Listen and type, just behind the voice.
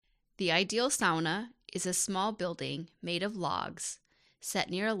The ideal sauna is a small building made of logs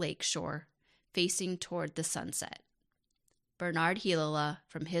set near a lake shore facing toward the sunset. Bernard Hilala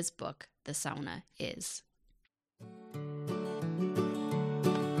from his book, The Sauna Is.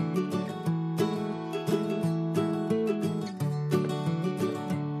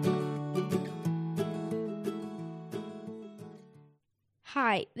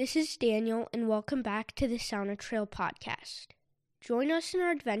 Hi, this is Daniel, and welcome back to the Sauna Trail podcast. Join us in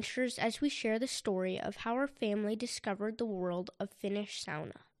our adventures as we share the story of how our family discovered the world of Finnish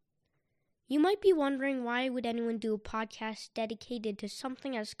sauna. You might be wondering, why would anyone do a podcast dedicated to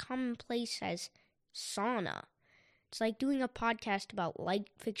something as commonplace as sauna? It's like doing a podcast about light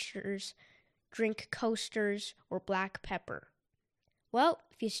fixtures, drink coasters, or black pepper. Well,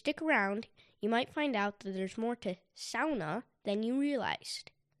 if you stick around, you might find out that there's more to sauna than you realized.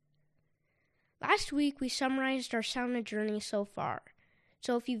 Last week, we summarized our sauna journey so far.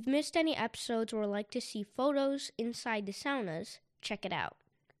 So if you've missed any episodes or would like to see photos inside the saunas, check it out.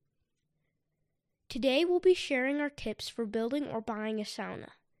 Today, we'll be sharing our tips for building or buying a sauna.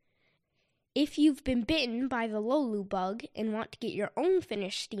 If you've been bitten by the Lolu bug and want to get your own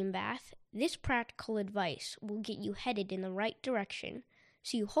Finnish steam bath, this practical advice will get you headed in the right direction,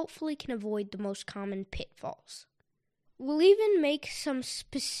 so you hopefully can avoid the most common pitfalls. We'll even make some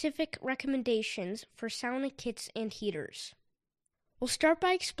specific recommendations for sauna kits and heaters. We'll start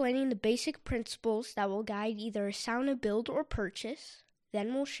by explaining the basic principles that will guide either a sauna build or purchase.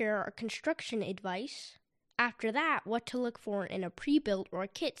 Then we'll share our construction advice. After that, what to look for in a pre-built or a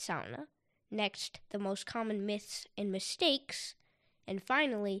kit sauna. Next, the most common myths and mistakes. And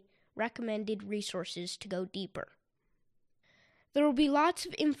finally, recommended resources to go deeper. There will be lots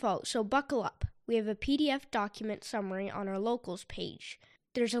of info, so buckle up. We have a PDF document summary on our locals page.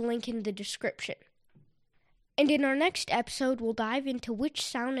 There's a link in the description. And in our next episode, we'll dive into which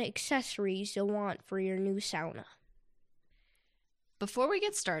sauna accessories you'll want for your new sauna. Before we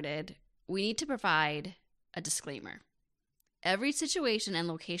get started, we need to provide a disclaimer. Every situation and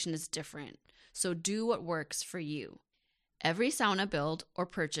location is different, so do what works for you. Every sauna build or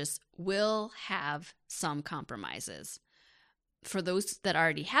purchase will have some compromises. For those that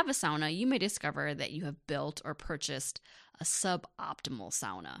already have a sauna, you may discover that you have built or purchased a suboptimal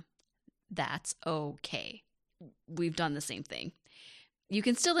sauna. That's okay. We've done the same thing. You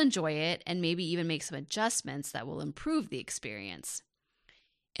can still enjoy it and maybe even make some adjustments that will improve the experience.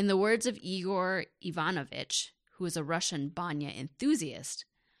 In the words of Igor Ivanovich, who is a Russian banya enthusiast,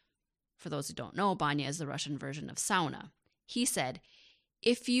 for those who don't know, banya is the Russian version of sauna. He said,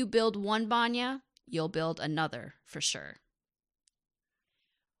 "If you build one banya, you'll build another for sure."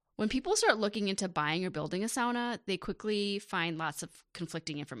 When people start looking into buying or building a sauna, they quickly find lots of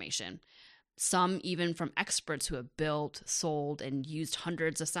conflicting information. Some even from experts who have built, sold, and used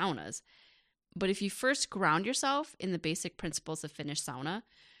hundreds of saunas. But if you first ground yourself in the basic principles of Finnish sauna,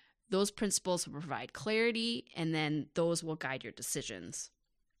 those principles will provide clarity, and then those will guide your decisions.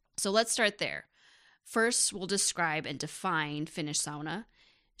 So let's start there. First, we'll describe and define Finnish sauna,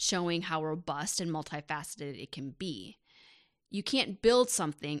 showing how robust and multifaceted it can be. You can't build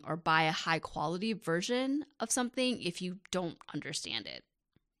something or buy a high-quality version of something if you don't understand it.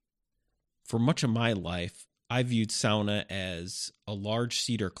 For much of my life, I viewed sauna as a large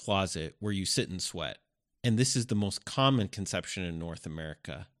cedar closet where you sit and sweat. And this is the most common conception in North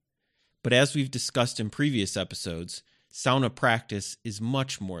America. But as we've discussed in previous episodes, sauna practice is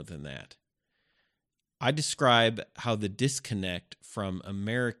much more than that. I describe how the disconnect from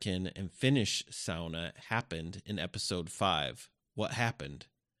American and Finnish sauna happened in episode 5. What happened?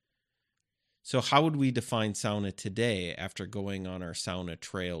 So how would we define sauna today after going on our sauna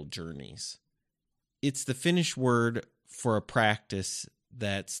trail journeys? It's the Finnish word for a practice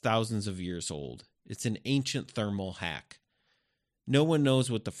that's thousands of years old. It's an ancient thermal hack. No one knows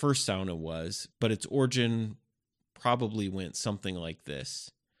what the first sauna was, but its origin probably went something like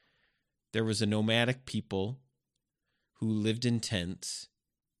this. There was a nomadic people who lived in tents,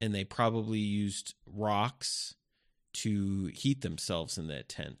 and they probably used rocks to heat themselves in that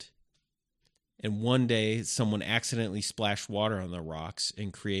tent. And one day, someone accidentally splashed water on the rocks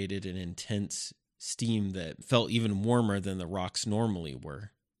and created an intense steam that felt even warmer than the rocks normally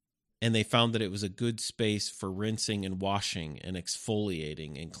were. And they found that it was a good space for rinsing and washing and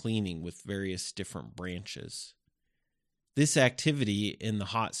exfoliating and cleaning with various different branches. This activity in the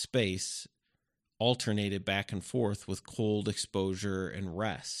hot space alternated back and forth with cold exposure and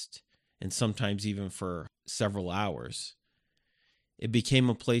rest, and sometimes even for several hours. It became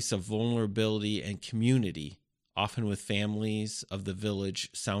a place of vulnerability and community, often with families of the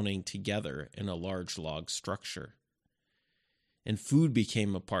village sauning together in a large log structure. and food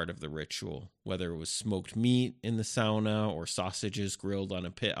became a part of the ritual, whether it was smoked meat in the sauna or sausages grilled on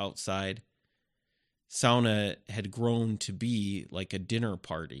a pit outside. Sauna had grown to be like a dinner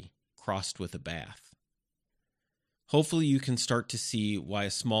party crossed with a bath. Hopefully you can start to see why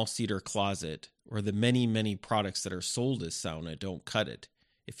a small cedar closet or the many, many products that are sold as sauna don't cut it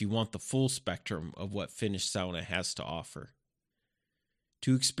if you want the full spectrum of what Finnish sauna has to offer.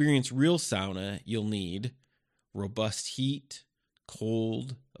 To experience real sauna, you'll need robust heat,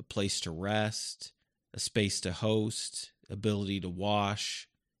 cold, a place to rest, a space to host, ability to wash,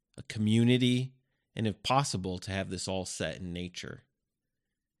 a community, and if possible, to have this all set in nature.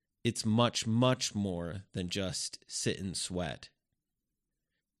 It's much, much more than just sit and sweat.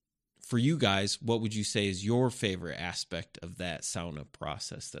 For you guys, what would you say is your favorite aspect of that sauna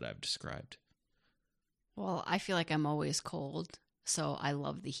process that I've described? Well, I feel like I'm always cold, so I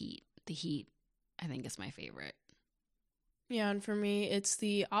love the heat. The heat, I think, is my favorite. Yeah, and for me, it's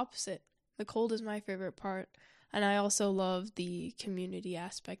the opposite. The cold is my favorite part, and I also love the community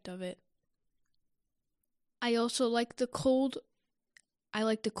aspect of it. I also like the cold. I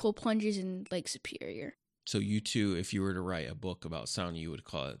like the cold plunges in Lake Superior. So you two, if you were to write a book about sauna, you would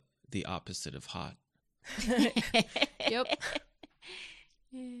call it The Opposite of Hot. Yep.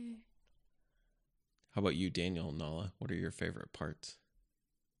 How about you, Daniel and Nala? What are your favorite parts?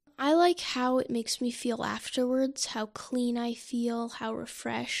 I like how it makes me feel afterwards, how clean I feel, how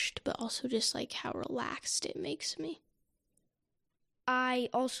refreshed, but also just like how relaxed it makes me. I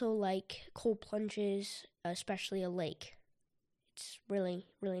also like cold plunges, especially a lake. It's really,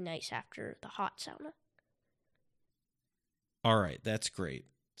 really nice after the hot sauna. All right, that's great.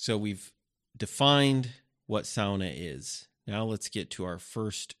 So we've defined what sauna is. Now let's get to our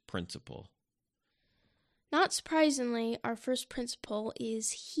first principle. Not surprisingly, our first principle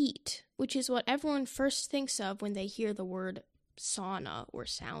is heat, which is what everyone first thinks of when they hear the word sauna or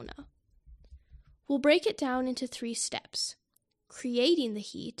sauna. We'll break it down into 3 steps: creating the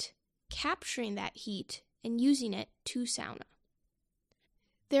heat, capturing that heat, and using it to sauna.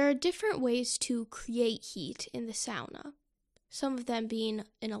 There are different ways to create heat in the sauna, some of them being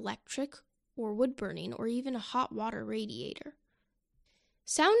an electric or wood burning or even a hot water radiator.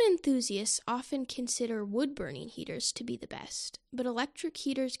 Sauna enthusiasts often consider wood-burning heaters to be the best, but electric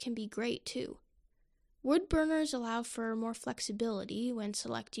heaters can be great too. Wood burners allow for more flexibility when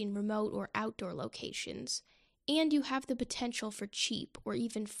selecting remote or outdoor locations, and you have the potential for cheap or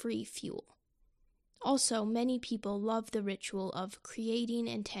even free fuel. Also, many people love the ritual of creating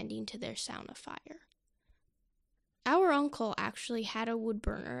and tending to their sauna fire. Our uncle actually had a wood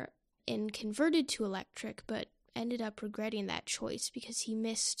burner and converted to electric, but ended up regretting that choice because he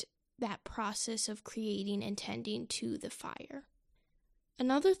missed that process of creating and tending to the fire.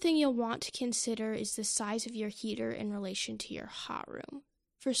 Another thing you'll want to consider is the size of your heater in relation to your hot room.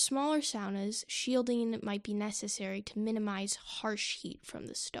 For smaller saunas, shielding might be necessary to minimize harsh heat from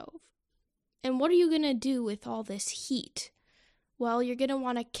the stove. And what are you going to do with all this heat? Well, you're going to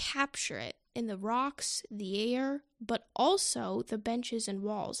want to capture it in the rocks, the air, but also the benches and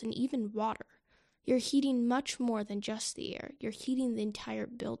walls, and even water. You're heating much more than just the air. You're heating the entire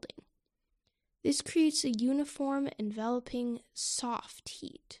building. This creates a uniform, enveloping, soft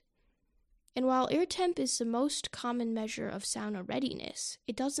heat. And while air temp is the most common measure of sauna readiness,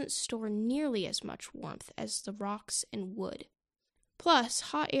 it doesn't store nearly as much warmth as the rocks and wood. Plus,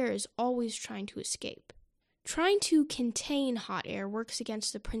 hot air is always trying to escape. Trying to contain hot air works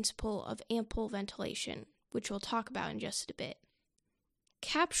against the principle of ample ventilation, which we'll talk about in just a bit.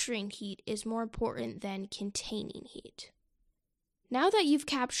 Capturing heat is more important than containing heat. Now that you've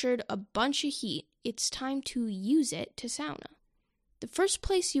captured a bunch of heat, it's time to use it to sauna. The first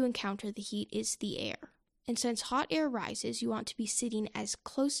place you encounter the heat is the air, and since hot air rises, you want to be sitting as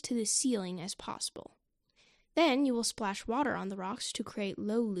close to the ceiling as possible. Then you will splash water on the rocks to create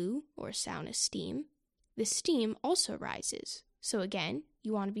lolu, or sauna steam. The steam also rises, so again,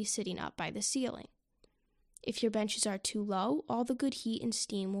 you want to be sitting up by the ceiling. If your benches are too low, all the good heat and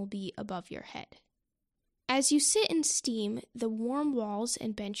steam will be above your head. As you sit and steam, the warm walls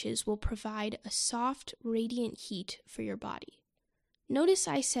and benches will provide a soft, radiant heat for your body. Notice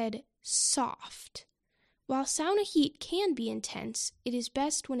I said soft. While sauna heat can be intense, it is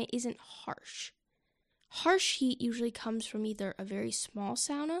best when it isn't harsh. Harsh heat usually comes from either a very small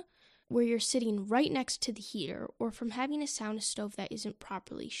sauna, where you're sitting right next to the heater, or from having a sauna stove that isn't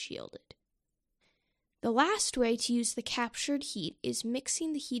properly shielded. The last way to use the captured heat is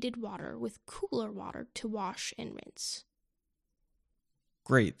mixing the heated water with cooler water to wash and rinse.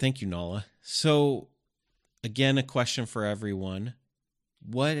 Great. Thank you, Nala. So, again, a question for everyone.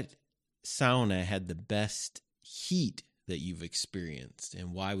 What sauna had the best heat that you've experienced,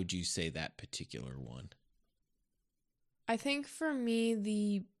 and why would you say that particular one? I think for me,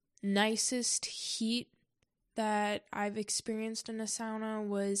 the nicest heat that I've experienced in a sauna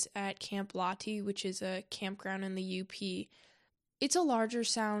was at Camp Lati, which is a campground in the UP. It's a larger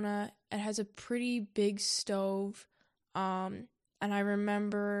sauna. It has a pretty big stove. And I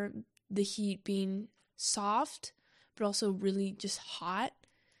remember the heat being soft, but also really just hot.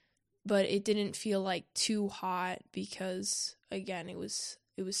 But it didn't feel like too hot because, again, it was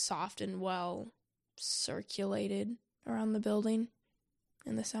soft and well circulated around the building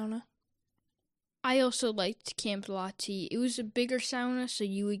in the sauna. I also liked Camp Lati. It was a bigger sauna, so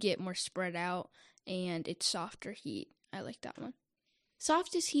you would get more spread out, and it's softer heat. I like that one.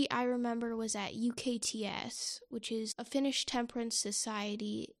 Softest heat I remember was at UKTS, which is a Finnish temperance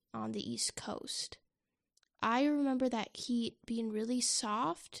society on the East Coast. I remember that heat being really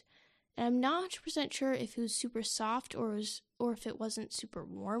soft, and I'm not 100% sure if it was super soft or if it wasn't super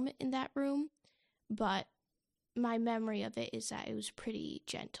warm in that room, but my memory of it is that it was pretty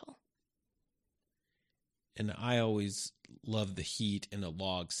gentle. And I always love the heat in a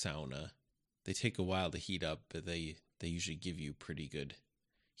log sauna. They take a while to heat up, but they usually give you pretty good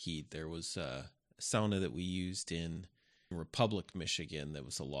heat. There was a sauna that we used in Republic, Michigan that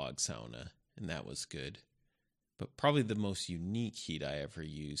was a log sauna, and that was good. But probably the most unique heat I ever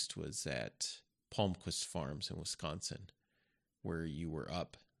used was at Palmquist Farms in Wisconsin, where you were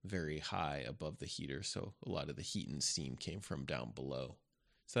up very high above the heater, so a lot of the heat and steam came from down below.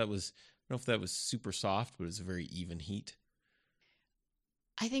 So that was, I don't know if that was super soft, but it was a very even heat.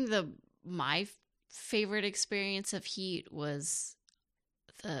 I think my favorite experience of heat was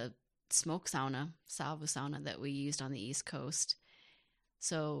the smoke sauna, Salvo sauna that we used on the East Coast.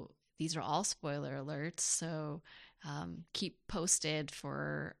 So these are all spoiler alerts, so keep posted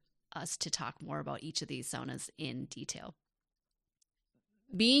for us to talk more about each of these saunas in detail.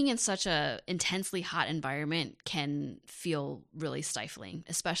 Being in such a intensely hot environment can feel really stifling,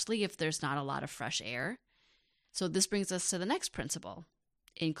 especially if there's not a lot of fresh air. So this brings us to the next principle: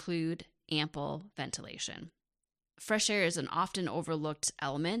 include ample ventilation. Fresh air is an often overlooked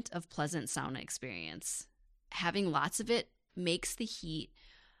element of pleasant sauna experience. Having lots of it makes the heat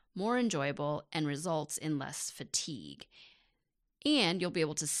more enjoyable and results in less fatigue. And you'll be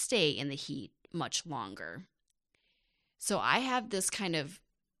able to stay in the heat much longer. So I have this kind of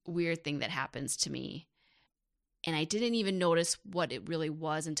weird thing that happens to me, and I didn't even notice what it really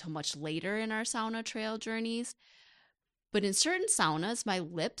was until much later in our sauna trail journeys. But in certain saunas, my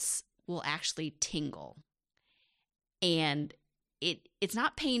lips will actually tingle. And it's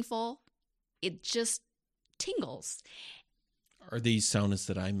not painful. It just tingles. Are these saunas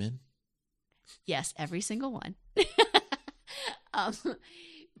that I'm in? Yes, every single one.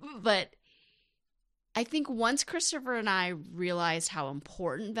 But I think once Christopher and I realized how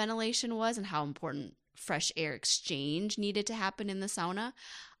important ventilation was and how important fresh air exchange needed to happen in the sauna,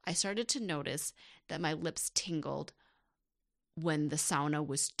 I started to notice that my lips tingled when the sauna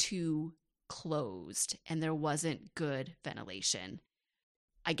was too closed and there wasn't good ventilation.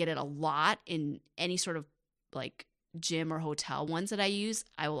 I get it a lot in any sort of like gym or hotel ones that I use.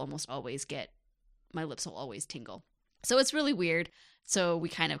 I will almost always my lips will always tingle. So it's really weird. So we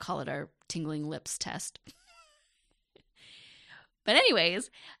kind of call it our tingling lips test. But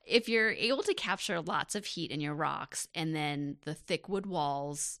anyways, if you're able to capture lots of heat in your rocks and then the thick wood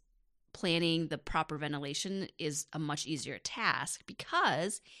walls, planning the proper ventilation is a much easier task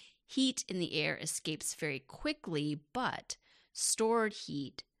because heat in the air escapes very quickly, but stored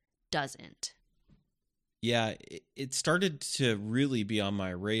heat doesn't. Yeah, it started to really be on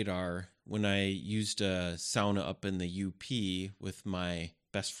my radar when I used a sauna up in the UP with my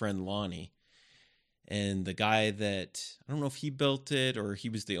best friend Lonnie. And the guy that, I don't know if he built it or he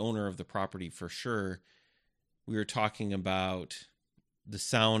was the owner of the property for sure, we were talking about the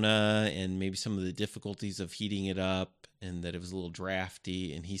sauna and maybe some of the difficulties of heating it up and that it was a little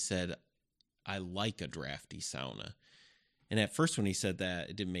drafty. And he said, I like a drafty sauna. And at first when he said that,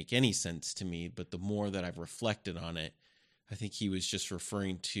 it didn't make any sense to me. But the more that I've reflected on it, I think he was just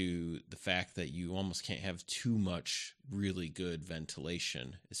referring to the fact that you almost can't have too much really good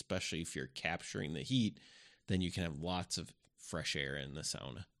ventilation, especially if you're capturing the heat, then you can have lots of fresh air in the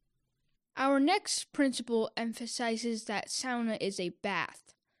sauna. Our next principle emphasizes that sauna is a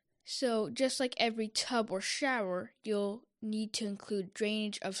bath. So just like every tub or shower, you'll need to include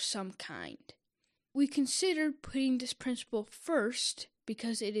drainage of some kind. We considered putting this principle first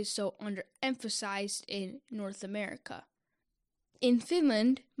because it is so underemphasized in North America. In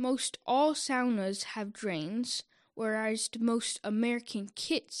Finland, most all saunas have drains, whereas most American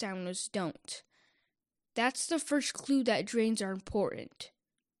kit saunas don't. That's the first clue that drains are important.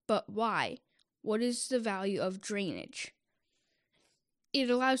 But why? What is the value of drainage? It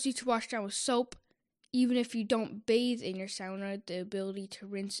allows you to wash down with soap. Even if you don't bathe in your sauna, the ability to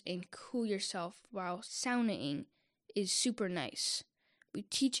rinse and cool yourself while saunaing is super nice. We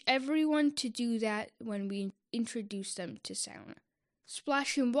teach everyone to do that when we introduce them to sauna.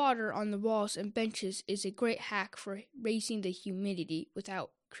 Splashing water on the walls and benches is a great hack for raising the humidity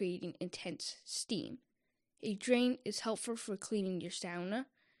without creating intense steam. A drain is helpful for cleaning your sauna.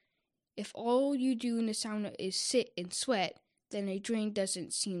 If all you do in the sauna is sit and sweat, then a drain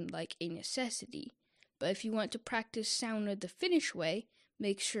doesn't seem like a necessity. But if you want to practice sauna the Finnish way,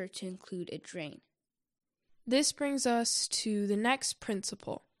 make sure to include a drain. This brings us to the next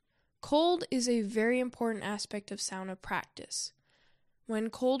principle. Cold is a very important aspect of sauna practice. When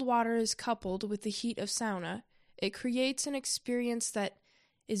cold water is coupled with the heat of sauna, it creates an experience that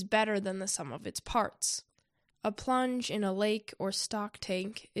is better than the sum of its parts. A plunge in a lake or stock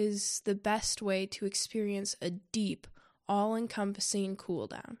tank is the best way to experience a deep, all-encompassing cool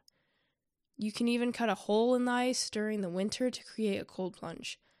down. You can even cut a hole in the ice during the winter to create a cold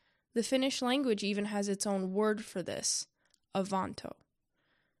plunge. The Finnish language even has its own word for this, avanto.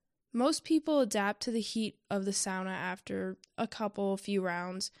 Most people adapt to the heat of the sauna after a few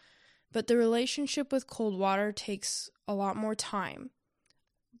rounds, but the relationship with cold water takes a lot more time.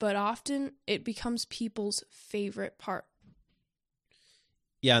 But often it becomes people's favorite part.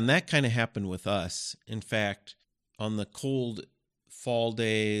 Yeah, and that kind of happened with us. In fact, on the cold fall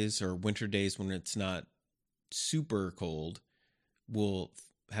days or winter days when it's not super cold, we'll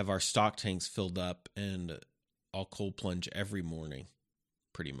have our stock tanks filled up and I'll cold plunge every morning,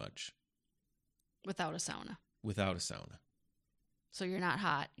 pretty much. Without a sauna. Without a sauna. So you're not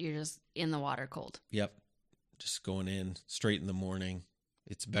hot. You're just in the water cold. Yep. Just going in straight in the morning.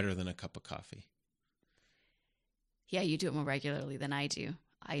 It's better than a cup of coffee. Yeah, you do it more regularly than I do.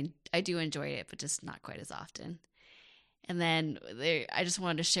 I do enjoy it, but just not quite as often. And then I just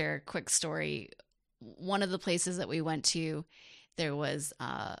wanted to share a quick story. One of the places that we went to, there was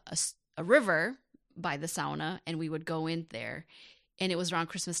a river by the sauna, and we would go in there. And it was around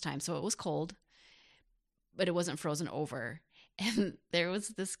Christmas time, so it was cold, but it wasn't frozen over. And there was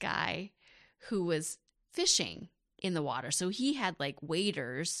this guy who was fishing in the water. So he had like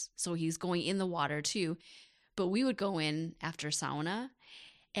waders, so he's going in the water too. But we would go in after sauna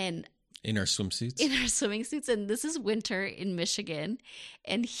and in our swimsuits. In our swimming suits, and this is winter in Michigan,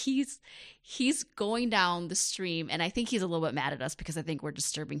 and he's going down the stream, and I think he's a little bit mad at us because I think we're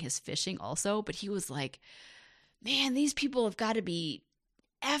disturbing his fishing also. But he was like, "Man, these people have got to be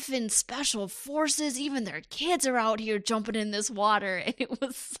effing special forces. Even their kids are out here jumping in this water." And it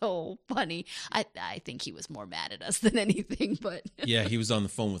was so funny. I think he was more mad at us than anything, but yeah, he was on the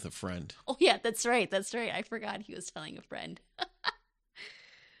phone with a friend. Oh yeah, that's right. I forgot he was telling a friend.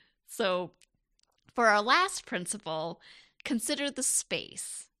 So for our last principle, consider the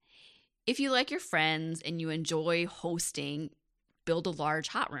space. If you like your friends and you enjoy hosting, build a large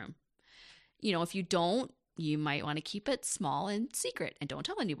hot room. If you don't, you might want to keep it small and secret and don't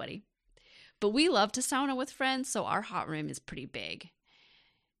tell anybody. But we love to sauna with friends, so our hot room is pretty big.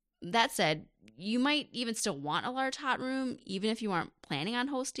 That said, you might even still want a large hot room, even if you aren't planning on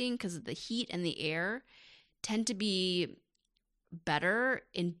hosting, because the heat and the air tend to be better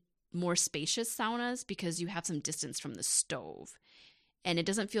in more spacious saunas because you have some distance from the stove. And it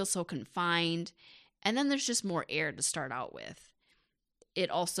doesn't feel so confined. And then there's just more air to start out with. It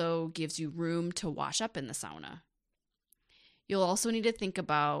also gives you room to wash up in the sauna. You'll also need to think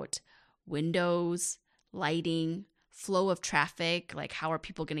about windows, lighting, flow of traffic, like how are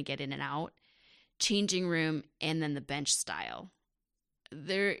people going to get in and out, changing room, and then the bench style.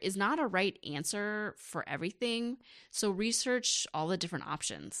 There is not a right answer for everything, so research all the different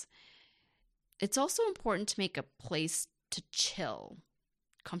options. It's also important to make a place to chill.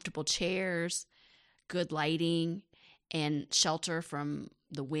 Comfortable chairs, good lighting, and shelter from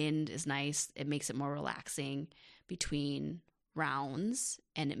the wind is nice. It makes it more relaxing between rounds,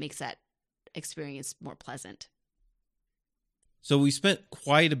 and it makes that experience more pleasant. So we spent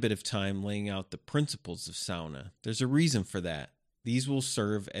quite a bit of time laying out the principles of sauna. There's a reason for that. These will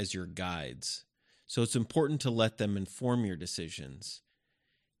serve as your guides, so it's important to let them inform your decisions.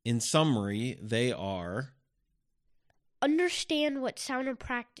 In summary, they are: understand what sauna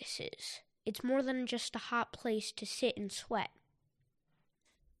practice is. It's more than just a hot place to sit and sweat.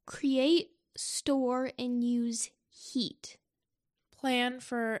 Create, store, and use heat. Plan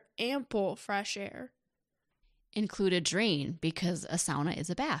for ample fresh air. Include a drain because a sauna is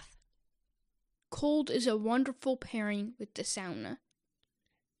a bath. Cold is a wonderful pairing with the sauna.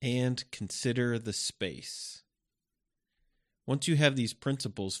 and consider the space. Once you have these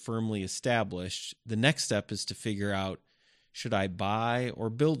principles firmly established, the next step is to figure out, should I buy or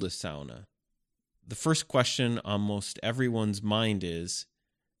build a sauna? The first question on most everyone's mind is,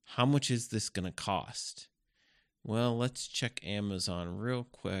 how much is this going to cost? Well, let's check Amazon real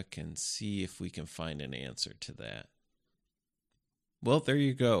quick and see if we can find an answer to that. Well, there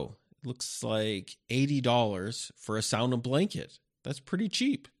you go. It looks like $80 for a sauna blanket. That's pretty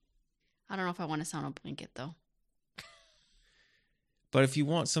cheap. I don't know if I want a sauna blanket, though. But if you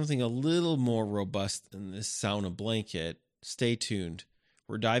want something a little more robust than this sauna blanket, stay tuned.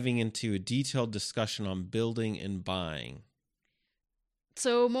 We're diving into a detailed discussion on building and buying.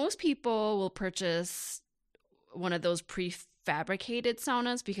 So most people will purchase one of those prefabricated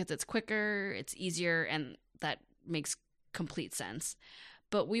saunas because it's quicker, it's easier, and that makes complete sense.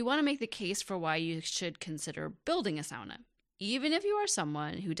 But we want to make the case for why you should consider building a sauna, even if you are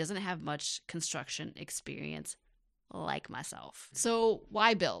someone who doesn't have much construction experience like myself. So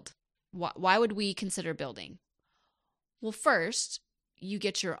why build? Why would we consider building? Well, first, you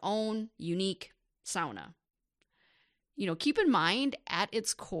get your own unique sauna. Keep in mind, at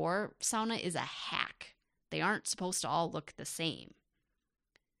its core, sauna is a hack. They aren't supposed to all look the same.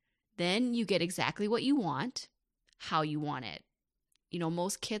 Then you get exactly what you want, how you want it.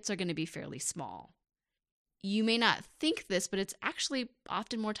 Most kits are going to be fairly small. You may not think this, but it's actually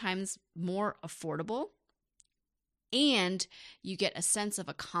often more times more affordable. And you get a sense of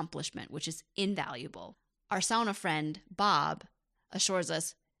accomplishment, which is invaluable. Our sauna friend, Bob, assures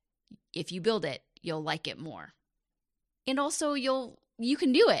us if you build it, you'll like it more. And also you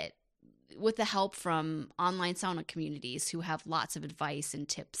can do it with the help from online sauna communities who have lots of advice and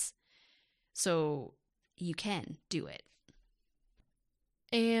tips. So you can do it.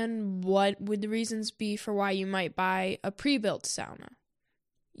 And what would the reasons be for why you might buy a pre-built sauna?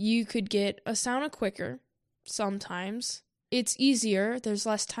 You could get a sauna quicker, sometimes. It's easier. There's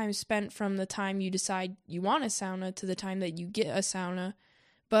less time spent from the time you decide you want a sauna to the time that you get a sauna.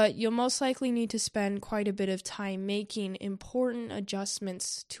 But you'll most likely need to spend quite a bit of time making important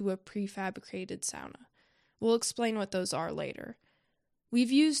adjustments to a prefabricated sauna. We'll explain what those are later. We've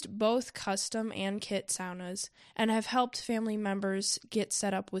used both custom and kit saunas and have helped family members get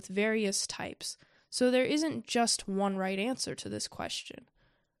set up with various types, so there isn't just one right answer to this question.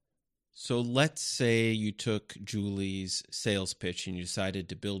 So let's say you took Julie's sales pitch and you decided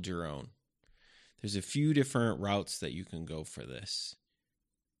to build your own. There's a few different routes that you can go for this.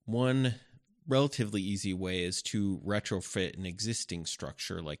 One relatively easy way is to retrofit an existing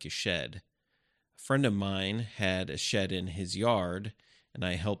structure like a shed. A friend of mine had a shed in his yard, and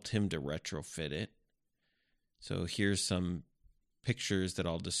I helped him to retrofit it. So here's some pictures that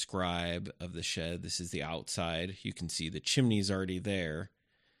I'll describe of the shed. This is the outside. You can see the chimney's already there.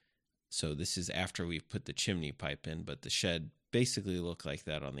 So this is after we put the chimney pipe in, but the shed basically looked like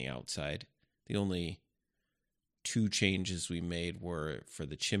that on the outside. The only two changes we made were for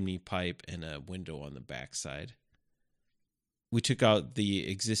the chimney pipe and a window on the backside. We took out the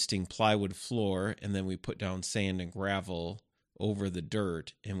existing plywood floor, and then we put down sand and gravel over the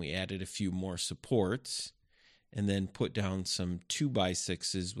dirt, and we added a few more supports, and then put down some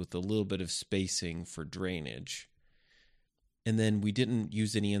 2x6s with a little bit of spacing for drainage. And then we didn't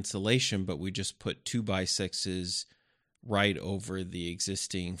use any insulation, but we just put 2x6s right over the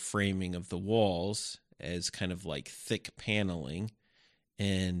existing framing of the walls as kind of like thick paneling.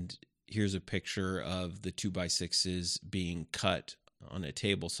 And here's a picture of the 2x6s being cut on a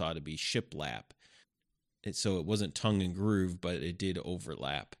table saw to be shiplap. So it wasn't tongue and groove, but it did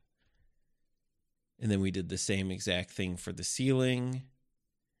overlap. And then we did the same exact thing for the ceiling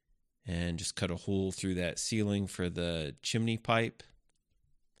and just cut a hole through that ceiling for the chimney pipe.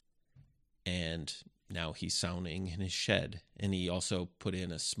 And now he's sauning in his shed. And he also put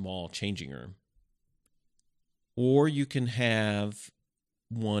in a small changing room. Or you can have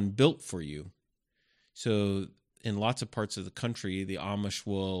one built for you. So in lots of parts of the country, the Amish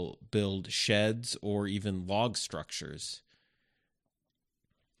will build sheds or even log structures.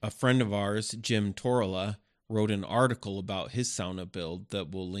 A friend of ours, Jim Torla, wrote an article about his sauna build that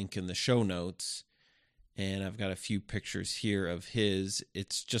we'll link in the show notes. And I've got a few pictures here of his.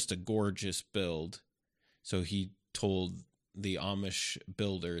 It's just a gorgeous build. So he told the Amish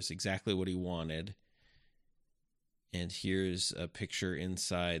builders exactly what he wanted. And here's a picture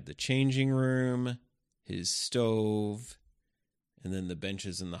inside the changing room, his stove, and then the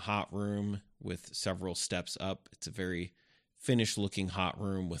benches in the hot room with several steps up. It's a very finished looking hot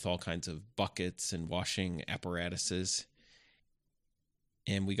room with all kinds of buckets and washing apparatuses.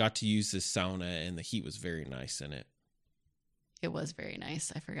 And we got to use this sauna, and the heat was very nice in it. It was very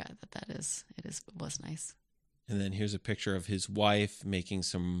nice. I forgot it was nice. And then here's a picture of his wife making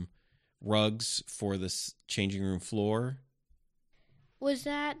some rugs for this changing room floor. Was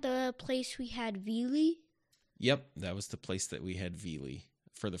that the place we had Vili? Yep, that was the place that we had Vili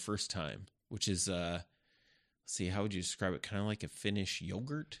for the first time, which is, let's see, how would you describe it? Kind of like a Finnish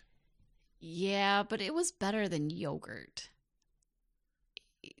yogurt? Yeah, but it was better than yogurt.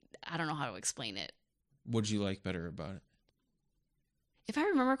 I don't know how to explain it. What did you like better about it? If I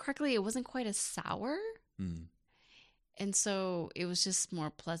remember correctly, it wasn't quite as sour. Mm. And so it was just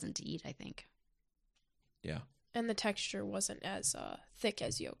more pleasant to eat, I think. Yeah. And the texture wasn't as thick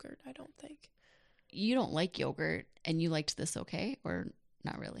as yogurt, I don't think. You don't like yogurt, and you liked this okay? Or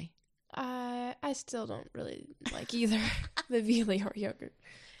not really? I still don't really like either the Vili or yogurt.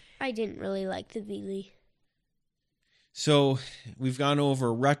 I didn't really like the Vili. So we've gone over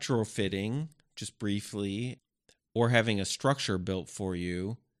retrofitting just briefly, or having a structure built for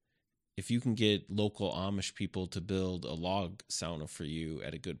you. If you can get local Amish people to build a log sauna for you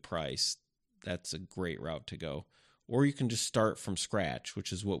at a good price, that's a great route to go. Or you can just start from scratch,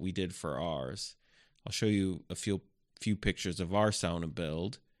 which is what we did for ours. I'll show you a few pictures of our sauna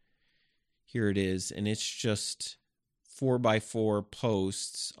build. Here it is, and it's just 4x4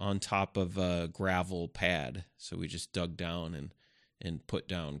 posts on top of a gravel pad. So we just dug down and put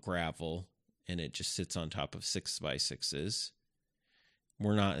down gravel, and it just sits on top of 6x6s.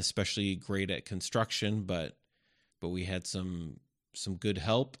 We're not especially great at construction, but we had some good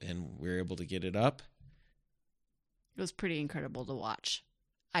help, and we were able to get it up. It was pretty incredible to watch.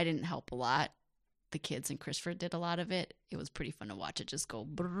 I didn't help a lot. The kids and Christopher did a lot of it. It was pretty fun to watch it just go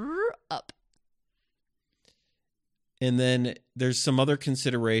brrr up. And then there's some other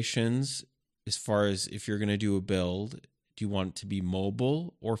considerations as far as if you're going to do a build. Do you want it to be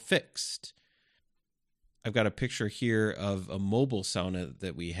mobile or fixed? I've got a picture here of a mobile sauna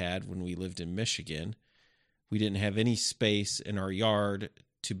that we had when we lived in Michigan. We didn't have any space in our yard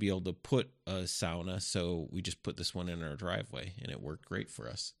to be able to put a sauna, so we just put this one in our driveway, and it worked great for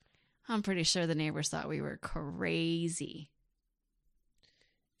us. I'm pretty sure the neighbors thought we were crazy.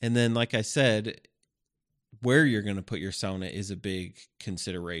 And then, like I said, where you're going to put your sauna is a big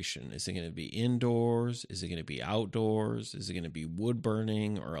consideration. Is it going to be indoors? Is it going to be outdoors? Is it going to be wood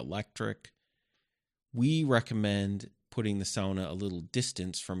burning or electric? We recommend putting the sauna a little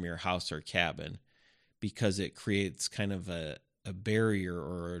distance from your house or cabin because it creates kind of a barrier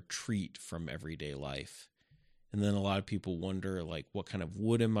or a retreat from everyday life. And then a lot of people wonder, like, what kind of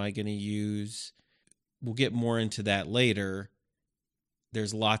wood am I going to use? We'll get more into that later.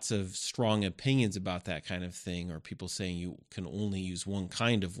 There's lots of strong opinions about that kind of thing, or people saying you can only use one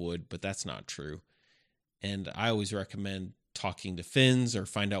kind of wood, but that's not true. And I always recommend talking to Finns or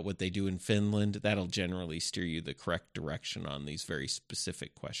find out what they do in Finland. That'll generally steer you the correct direction on these very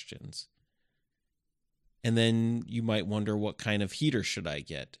specific questions. And then you might wonder, what kind of heater should I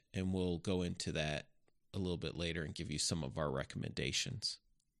get? And we'll go into that a little bit later and give you some of our recommendations.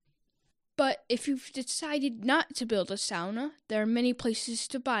 But if you've decided not to build a sauna, there are many places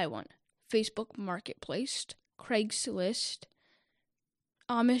to buy one. Facebook Marketplace, Craigslist,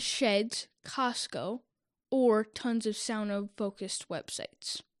 Amish Sheds, Costco, or tons of sauna-focused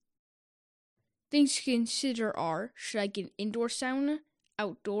websites. Things to consider are, should I get an indoor sauna,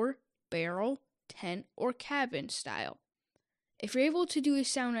 outdoor, barrel, tent, or cabin style? If you're able to do a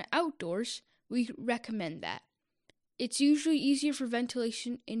sauna outdoors, we recommend that. It's usually easier for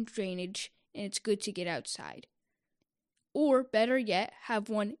ventilation and drainage, and it's good to get outside. Or, better yet, have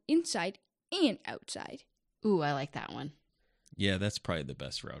one inside and outside. Ooh, I like that one. Yeah, that's probably the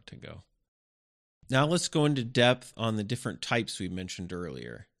best route to go. Now let's go into depth on the different types we mentioned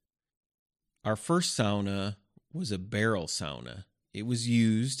earlier. Our first sauna was a barrel sauna. It was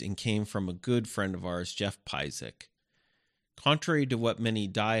used and came from a good friend of ours, Jeff Pizek. Contrary to what many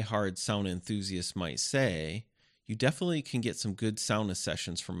die-hard sauna enthusiasts might say, you definitely can get some good sauna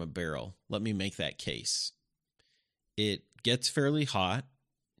sessions from a barrel. Let me make that case. It gets fairly hot.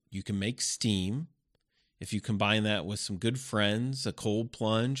 You can make steam. If you combine that with some good friends, a cold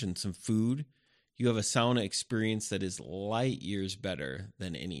plunge, and some food, you have a sauna experience that is light years better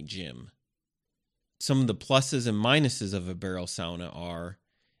than any gym. Some of the pluses and minuses of a barrel sauna are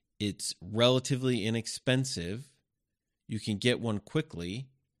it's relatively inexpensive. You can get one quickly.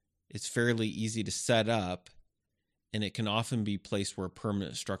 It's fairly easy to set up. And it can often be placed where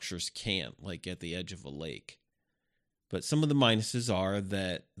permanent structures can't, like at the edge of a lake. But some of the minuses are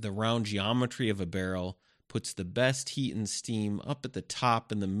that the round geometry of a barrel puts the best heat and steam up at the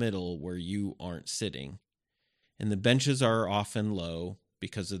top in the middle where you aren't sitting. And the benches are often low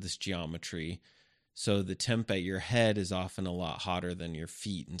because of this geometry, So the temp at your head is often a lot hotter than your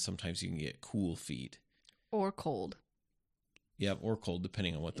feet, and sometimes you can get cool feet. Or cold. Yep, or cold,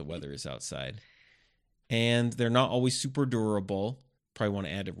 depending on what the weather is outside. And they're not always super durable. Probably want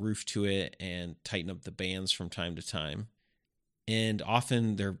to add a roof to it and tighten up the bands from time to time. And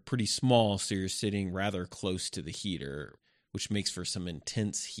often they're pretty small, so you're sitting rather close to the heater, which makes for some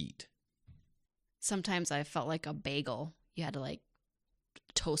intense heat. Sometimes I felt like a bagel. You had to like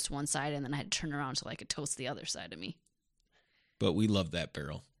toast one side and then I had to turn around so I could toast the other side of me. But we love that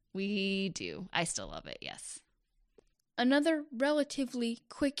barrel. We do. I still love it, yes. Another relatively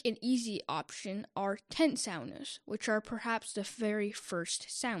quick and easy option are tent saunas, which are perhaps the very first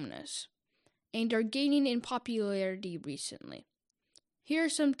saunas, and are gaining in popularity recently. Here are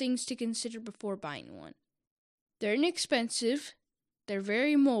some things to consider before buying one. They're inexpensive, they're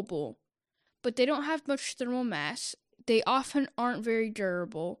very mobile, but they don't have much thermal mass, they often aren't very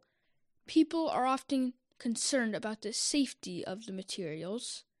durable. People are often concerned about the safety of the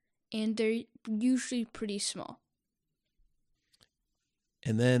materials, and they're usually pretty small.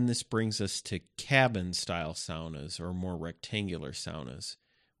 And then this brings us to cabin-style saunas, or more rectangular saunas,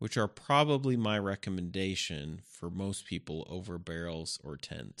 which are probably my recommendation for most people over barrels or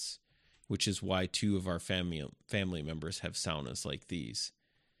tents, which is why 2 of our family members have saunas like these.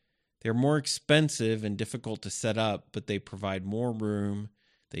 They're more expensive and difficult to set up, but they provide more room.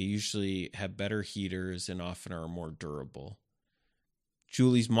 They usually have better heaters and often are more durable.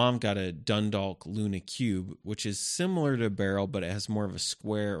 Julie's mom got a Dundalk Luna Cube, which is similar to a barrel, but it has more of a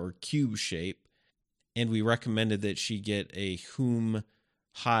square or cube shape. And we recommended that she get a Hume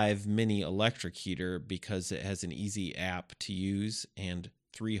Hive mini electric heater because it has an easy app to use and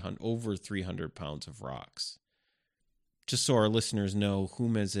over 300 pounds of rocks. Just so our listeners know,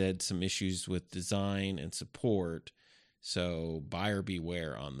 Hume has had some issues with design and support, so buyer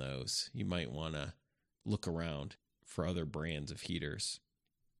beware on those. You might want to look around for other brands of heaters.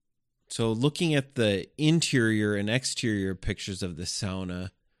 So looking at the interior and exterior pictures of the sauna,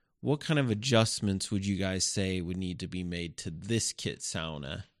 what kind of adjustments would you guys say would need to be made to this kit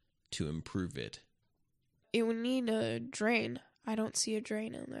sauna to improve it? It would need a drain. I don't see a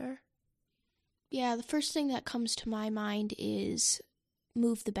drain in there. Yeah, the first thing that comes to my mind is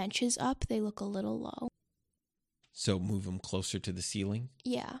move the benches up. They look a little low. So move them closer to the ceiling?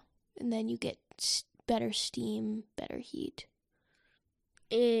 Yeah, and then you get better steam, better heat.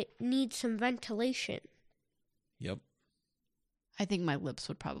 It needs some ventilation. Yep. I think my lips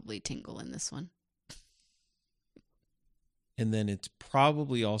would probably tingle in this one. And then it's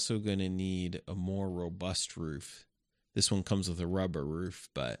probably also going to need a more robust roof. This one comes with a rubber roof,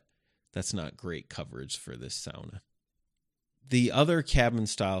 but that's not great coverage for this sauna. The other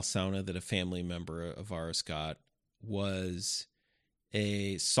cabin-style sauna that a family member of ours got was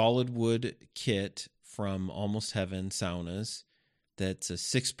a solid wood kit from Almost Heaven Saunas. That's a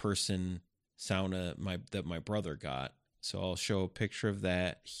 6-person sauna that my brother got. So I'll show a picture of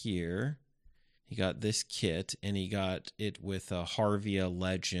that here. He got this kit, and he got it with a Harvia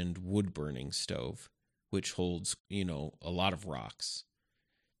Legend wood-burning stove, which holds, a lot of rocks.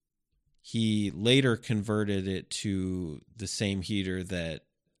 He later converted it to the same heater that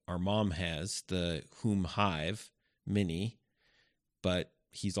our mom has, the Hume Hive Mini, but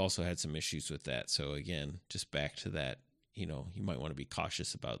he's also had some issues with that. So again, just back to that, you might want to be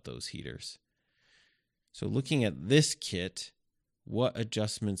cautious about those heaters. So looking at this kit, what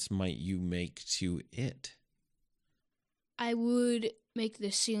adjustments might you make to it? I would make the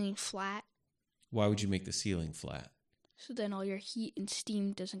ceiling flat, Why would you make the ceiling flat? so then all your heat and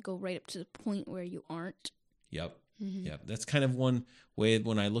steam doesn't go right up to the point where you aren't. Yep. Mm-hmm. Yep. That's kind of one way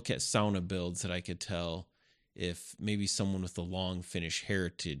when I look at sauna builds that I could tell if maybe someone with a long Finnish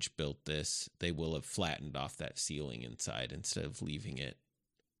heritage built this, they will have flattened off that ceiling inside instead of leaving it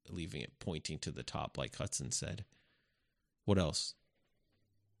pointing to the top like Hudson said. What else?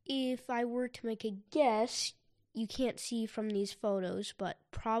 If I were to make a guess, you can't see from these photos, but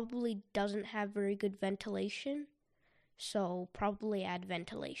probably doesn't have very good ventilation. So probably add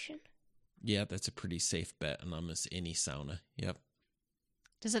ventilation. Yeah, that's a pretty safe bet on almost any sauna. Yep.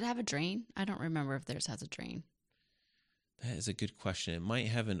 Does it have a drain? I don't remember if theirs has a drain. That is a good question. It might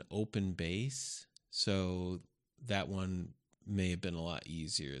have an open base, so that one may have been a lot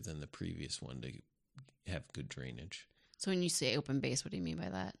easier than the previous one to have good drainage. So when you say open base, what do you mean by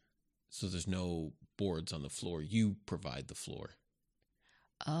that? So there's no boards on the floor. You provide the floor.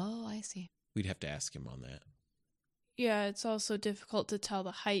 Oh, I see. We'd have to ask him on that. Yeah, it's also difficult to tell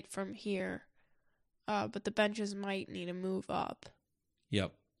the height from here, but the benches might need to move up.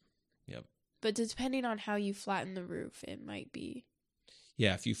 Yep. But depending on how you flatten the roof, it might be.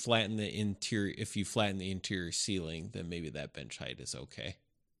 Yeah, if you flatten the interior ceiling, then maybe that bench height is okay.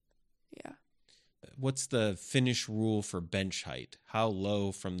 Yeah. What's the Finnish rule for bench height? How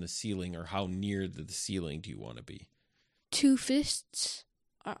low from the ceiling or how near the ceiling do you want to be? 2 fists.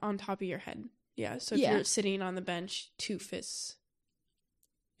 On top of your head. Yeah. So if Yeah. you're sitting on the bench, 2 fists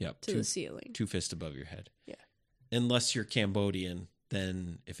Yep, to the ceiling. 2 fists above your head. Yeah. Unless you're Cambodian,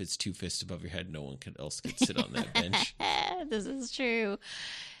 then if it's 2 fists above your head, no one else could sit on that bench. This is true.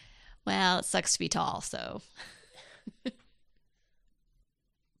 Well, it sucks to be tall, so.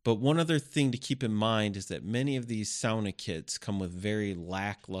 But one other thing to keep in mind is that many of these sauna kits come with very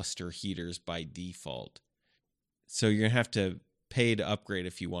lackluster heaters by default. So you're going to have to pay to upgrade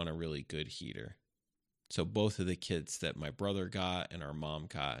if you want a really good heater. So both of the kits that my brother got and our mom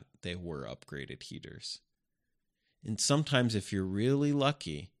got, they were upgraded heaters. And sometimes if you're really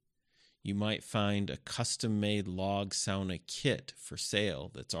lucky, you might find a custom-made log sauna kit for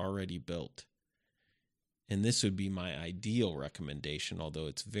sale that's already built. And this would be my ideal recommendation, although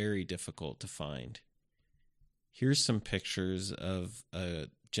it's very difficult to find. Here's some pictures of a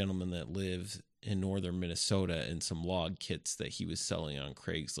gentleman that lives in northern Minnesota and some log kits that he was selling on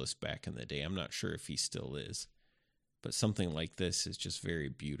Craigslist back in the day. I'm not sure if he still is, but something like this is just very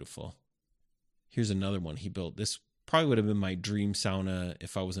beautiful. Here's another one he built. This probably would have been my dream sauna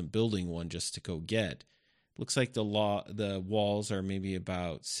if I wasn't building one just to go get. Looks like the walls are maybe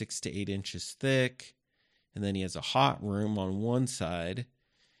about 6 to 8 inches thick. And then he has a hot room on one side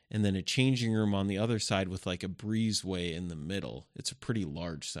and then a changing room on the other side with like a breezeway in the middle. It's a pretty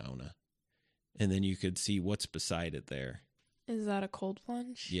large sauna. And then you could see what's beside it there. Is that a cold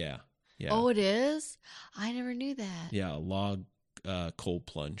plunge? Yeah. Yeah. Oh, it is? I never knew that. Yeah, a log cold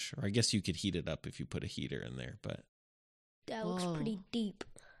plunge. Or I guess you could heat it up if you put a heater in there, but That looks Whoa. pretty deep.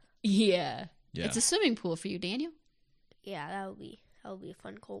 Yeah. yeah. It's a swimming pool for you, Daniel. Yeah, that would be a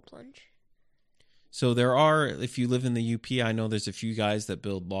fun cold plunge. So there are, if you live in the UP, I know there's a few guys that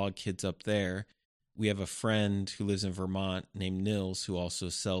build log kits up there. We have a friend who lives in Vermont named Nils who also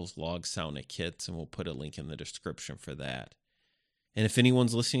sells log sauna kits, and we'll put a link in the description for that. And if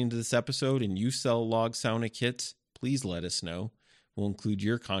anyone's listening to this episode and you sell log sauna kits, please let us know. We'll include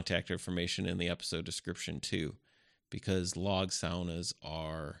your contact information in the episode description too, because log saunas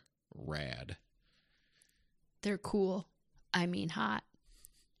are rad. They're cool. I mean, hot.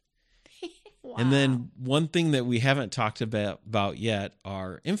 Wow. And then one thing that we haven't talked about yet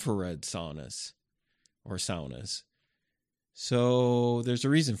are infrared saunas or saunas. So there's a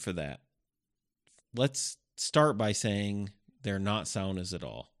reason for that. Let's start by saying they're not saunas at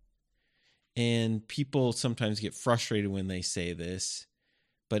all. And people sometimes get frustrated when they say this,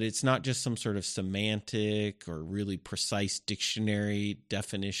 but it's not just some sort of semantic or really precise dictionary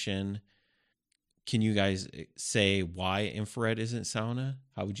definition. Can you guys say why infrared isn't sauna?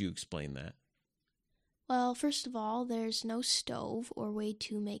 How would you explain that? Well, first of all, there's no stove or way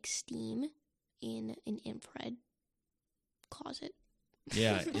to make steam in an infrared closet.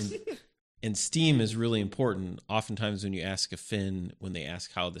 Yeah, and steam is really important. Oftentimes when you ask a Finn, when they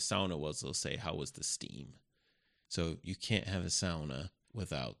ask how the sauna was, they'll say, how was the steam? So you can't have a sauna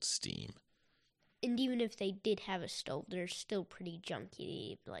without steam. And even if they did have a stove, they're still pretty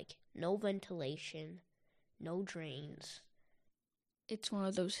junky. Like, no ventilation, no drains. It's one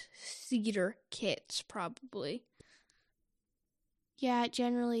of those cedar kits, probably. Yeah, it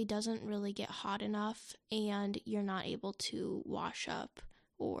generally doesn't really get hot enough, and you're not able to wash up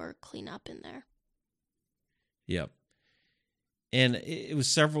or clean up in there. Yep. And it was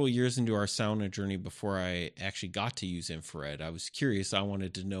several years into our sauna journey before I actually got to use infrared. I was curious. I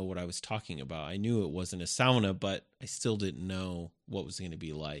wanted to know what I was talking about. I knew it wasn't a sauna, but I still didn't know what it was going to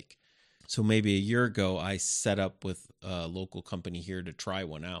be like. So maybe a year ago, I set up with a local company here to try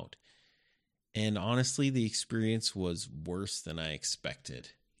one out. And honestly, the experience was worse than I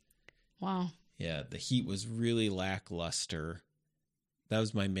expected. Wow. Yeah, the heat was really lackluster. That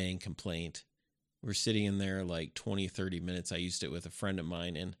was my main complaint. We're sitting in there like 20, 30 minutes. I used it with a friend of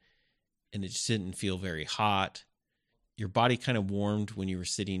mine, and it just didn't feel very hot. Your body kind of warmed when you were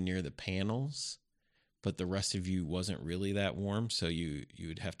sitting near the panels, but the rest of you wasn't really that warm, so you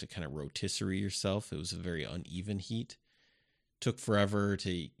would have to kind of rotisserie yourself. It was a very uneven heat. Took forever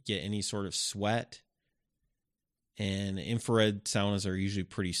to get any sort of sweat. And infrared saunas are usually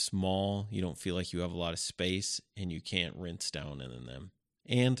pretty small. You don't feel like you have a lot of space, and you can't rinse down in them.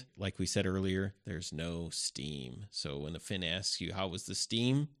 And like we said earlier, there's no steam. So when the Finn asks you, how was the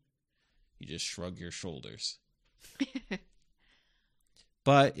steam? You just shrug your shoulders.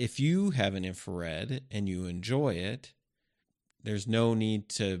 But if you have an infrared and you enjoy it, there's no need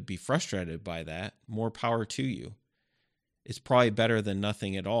to be frustrated by that. More power to you. It's probably better than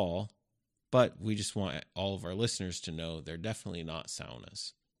nothing at all, but we just want all of our listeners to know they're definitely not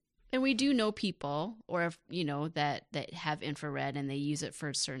saunas. And we do know people, or that have infrared and they use it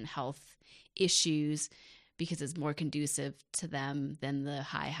for certain health issues because it's more conducive to them than the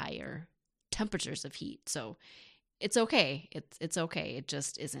higher temperatures of heat. So it's okay. It's okay. It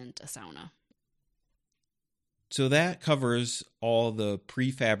just isn't a sauna. So that covers all the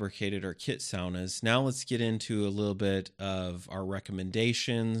prefabricated or kit saunas. Now let's get into a little bit of our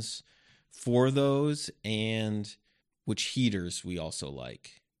recommendations for those and which heaters we also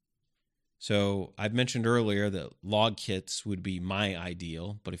like. So I've mentioned earlier that log kits would be my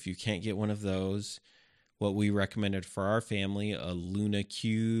ideal, but if you can't get one of those, what we recommended for our family, a Luna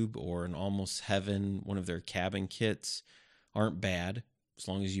Cube or an Almost Heaven, one of their cabin kits, aren't bad, as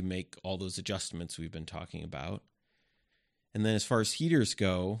long as you make all those adjustments we've been talking about. And then as far as heaters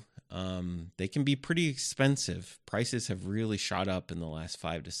go, they can be pretty expensive. Prices have really shot up in the last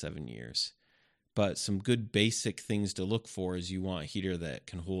 5 to 7 years. But some good basic things to look for is you want a heater that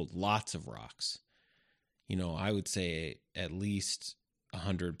can hold lots of rocks. I would say at least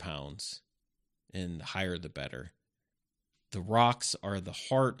 100 pounds, and higher the better. The rocks are the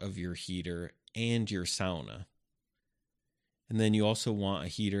heart of your heater and your sauna. And then you also want a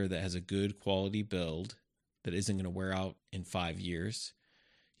heater that has a good quality build that isn't going to wear out in 5 years.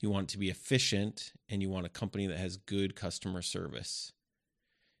 You want it to be efficient, and you want a company that has good customer service.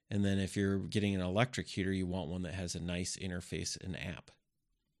 And then if you're getting an electric heater, you want one that has a nice interface and app.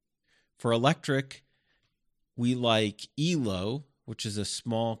 For electric, we like Elo, which is a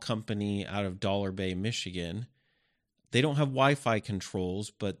small company out of Dollar Bay, Michigan. They don't have Wi-Fi controls,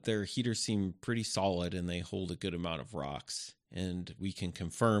 but their heaters seem pretty solid and they hold a good amount of rocks. And we can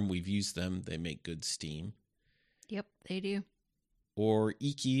confirm we've used them. They make good steam. Yep, they do. Or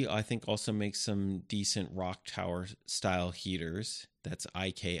Iki, I think, also makes some decent rock tower style heaters. That's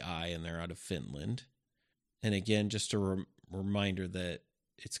IKI, and they're out of Finland. And again, just a reminder that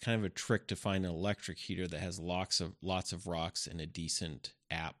it's kind of a trick to find an electric heater that has lots of rocks and a decent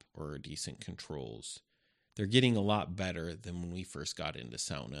app or decent controls. They're getting a lot better than when we first got into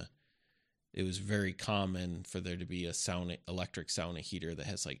sauna. It was very common for there to be a electric sauna heater that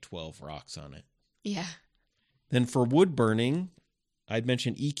has like 12 rocks on it. Yeah. Then for wood burning, I'd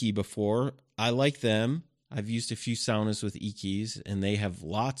mentioned Iki before. I like them. I've used a few saunas with Ikis, and they have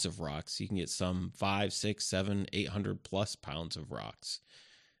lots of rocks. You can get some 5, 6, 7, 800 plus pounds of rocks.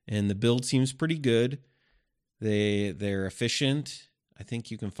 And the build seems pretty good. They're efficient. I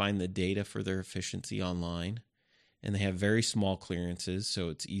think you can find the data for their efficiency online. And they have very small clearances, so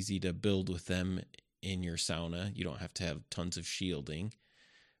it's easy to build with them in your sauna. You don't have to have tons of shielding.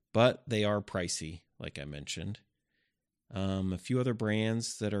 But they are pricey, like I mentioned. A few other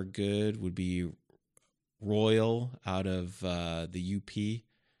brands that are good would be Royal out of the UP. I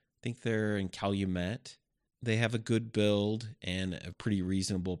think they're in Calumet. They have a good build and a pretty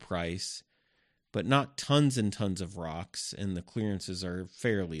reasonable price, but not tons and tons of rocks, and the clearances are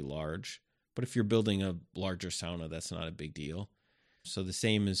fairly large. But if you're building a larger sauna, that's not a big deal. So the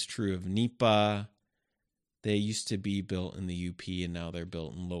same is true of Nipa. They used to be built in the UP, and now they're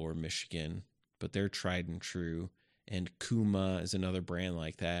built in Lower Michigan, but they're tried and true. And Kuma is another brand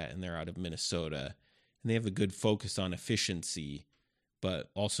like that, and they're out of Minnesota. And they have a good focus on efficiency, but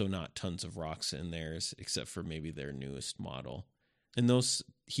also not tons of rocks in theirs, except for maybe their newest model. And those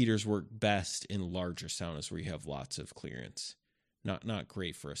heaters work best in larger saunas where you have lots of clearance. Not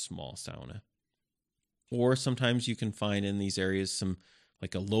great for a small sauna. Or sometimes you can find in these areas some,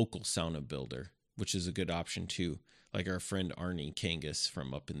 like a local sauna builder, which is a good option too, like our friend Arnie Kangas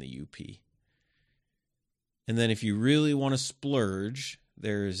from up in the UP. And then if you really want to splurge,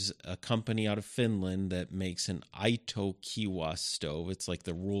 there's a company out of Finland that makes an Aito Kiwa stove. It's like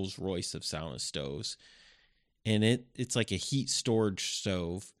the Rolls Royce of sauna stoves. And it's like a heat storage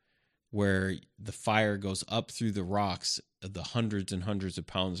stove where the fire goes up through the rocks, the hundreds and hundreds of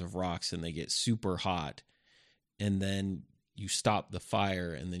pounds of rocks, and they get super hot. And then you stop the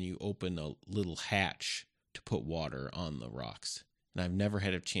fire, and then you open a little hatch to put water on the rocks. And I've never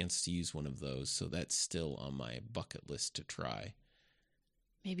had a chance to use one of those, so that's still on my bucket list to try.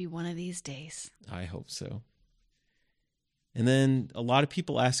 Maybe one of these days. I hope so. And then a lot of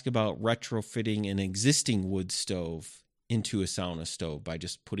people ask about retrofitting an existing wood stove into a sauna stove by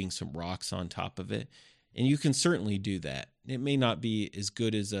just putting some rocks on top of it. And you can certainly do that. It may not be as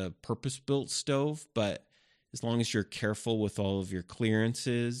good as a purpose-built stove, but as long as you're careful with all of your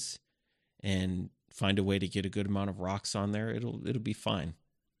clearances and find a way to get a good amount of rocks on there, it'll be fine.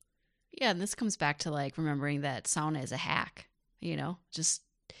 Yeah, and this comes back to like remembering that sauna is a hack, just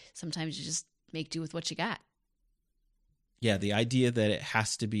sometimes you just make do with what you got. Yeah, the idea that it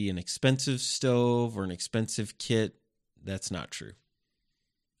has to be an expensive stove or an expensive kit, that's not true.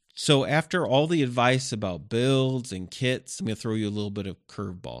 So after all the advice about builds and kits, I'm going to throw you a little bit of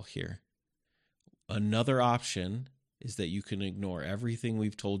curveball here. Another option is that you can ignore everything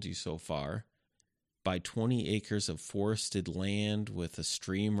we've told you so far, buy 20 acres of forested land with a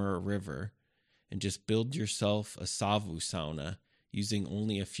stream or a river, and just build yourself a Savu sauna using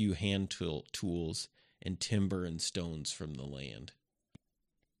only a few hand tools and timber and stones from the land.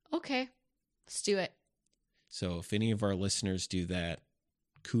 Okay, let's do it. So if any of our listeners do that,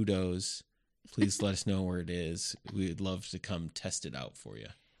 kudos. Please let us know where it is. We would love to come test it out for you.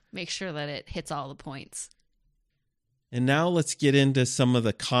 Make sure that it hits all the points. And now let's get into some of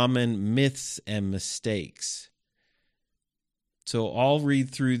the common myths and mistakes. So I'll read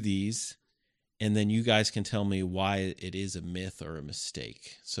through these, and then you guys can tell me why it is a myth or a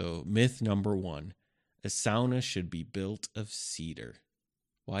mistake. So myth number 1, a sauna should be built of cedar.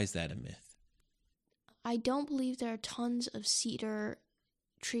 Why is that a myth? I don't believe there are tons of cedar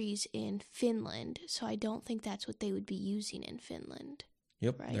trees in Finland, so I don't think that's what they would be using in Finland.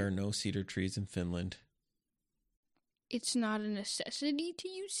 Yep, Right. There are no cedar trees in Finland. It's not a necessity to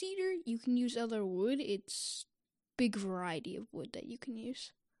use cedar. You can use other wood. It's big variety of wood that you can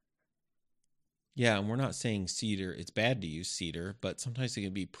use. Yeah, and we're not saying cedar, it's bad to use cedar, but sometimes it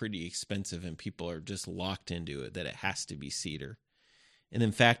can be pretty expensive and people are just locked into it that it has to be cedar. And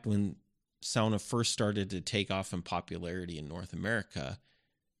in fact, when sauna first started to take off in popularity in North America,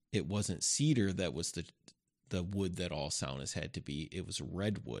 it wasn't cedar that was the wood that all saunas had to be. It was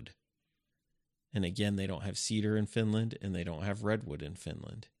redwood. And again, they don't have cedar in Finland and they don't have redwood in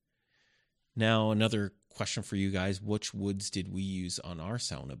Finland. Now, another question for you guys. Which woods did we use on our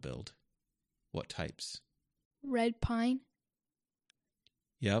sauna build? What types? Red pine.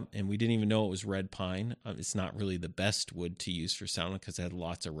 Yep, and we didn't even know it was red pine. It's not really the best wood to use for sauna because it had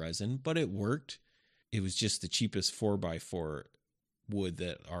lots of resin, but it worked. It was just the cheapest 4x4 wood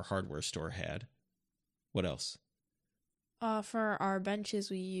that our hardware store had. What else? For our benches,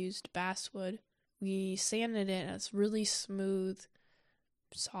 we used basswood. We sanded it, and it's really smooth,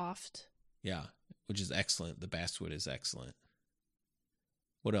 soft. Yeah, which is excellent. The basswood is excellent.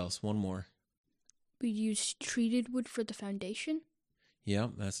 What else? One more. We use treated wood for the foundation.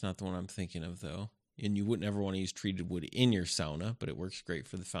 Yep, that's not the one I'm thinking of, though. And you wouldn't ever want to use treated wood in your sauna, but it works great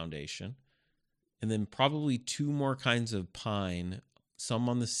for the foundation. And then probably 2 more kinds of pine, some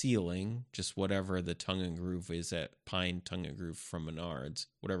on the ceiling, just whatever the tongue and groove is at pine tongue and groove from Menards,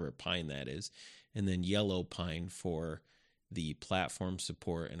 whatever pine that is. And then yellow pine for the platform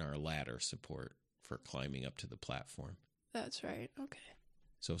support and our ladder support for climbing up to the platform. That's right. Okay.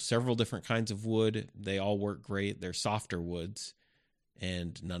 So several different kinds of wood. They all work great. They're softer woods,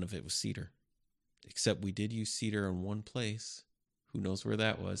 and none of it was cedar. Except we did use cedar in one place. Who knows where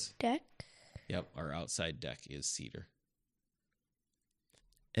that was? Deck. Yep, our outside deck is cedar.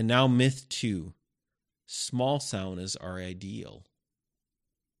 And now myth 2. Small saunas are ideal.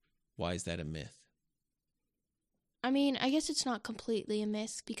 Why is that a myth? I mean, I guess it's not completely a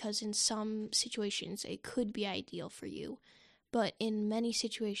myth because in some situations it could be ideal for you. But in many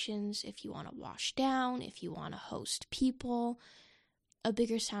situations, if you want to wash down, if you want to host people, a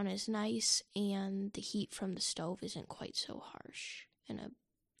bigger sauna is nice and the heat from the stove isn't quite so harsh in a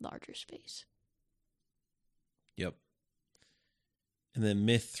larger space. Yep. And then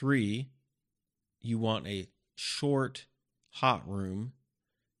myth 3, you want a short hot room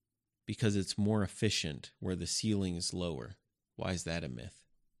because it's more efficient where the ceiling is lower. Why is that a myth?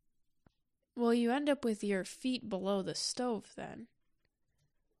 Well, you end up with your feet below the stove then,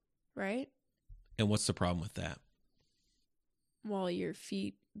 right? And what's the problem with that? Well, your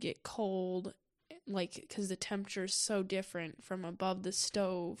feet get cold, like, because the temperature is so different from above the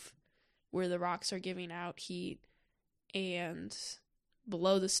stove where the rocks are giving out heat and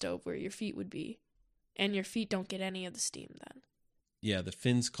below the stove where your feet would be. And your feet don't get any of the steam then. Yeah, the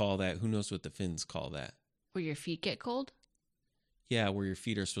Finns call that, who knows what the Finns call that? Where your feet get cold? Yeah, where your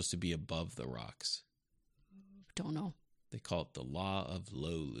feet are supposed to be above the rocks. Don't know. They call it the law of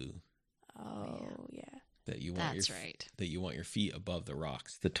Lolu. Oh, yeah. That you want That's right. That you want your feet above the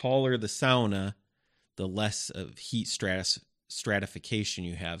rocks. The taller the sauna, the less of heat stratification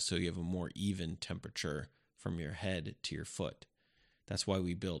you have, so you have a more even temperature from your head to your foot. That's why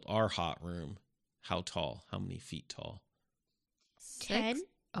we built our hot room. How tall? How many feet tall? 10. 6?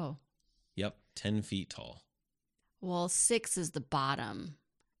 Oh. Yep, 10 feet tall. Well, 6 is the bottom,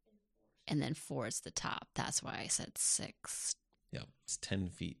 and then 4 is the top. That's why I said 6. Yep, it's 10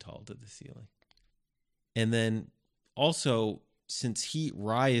 feet tall to the ceiling. And then also, since heat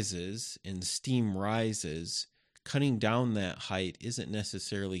rises and steam rises cutting down that height isn't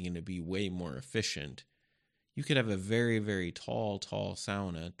necessarily going to be way more efficient. You could have a very, very tall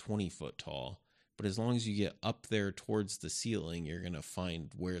sauna, 20-foot tall, but as long as you get up there towards the ceiling, you're going to find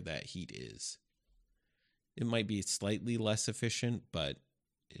where that heat is. It might be slightly less efficient, but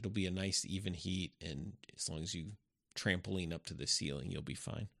it'll be a nice even heat, and as long as you trampoline up to the ceiling, you'll be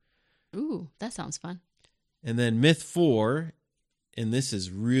fine. Ooh, that sounds fun. And then myth 4, and this is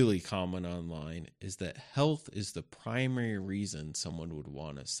really common online, is that health is the primary reason someone would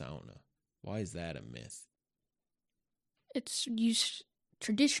want a sauna. Why is that a myth? It's used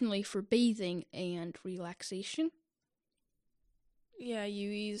traditionally for bathing and relaxation. Yeah,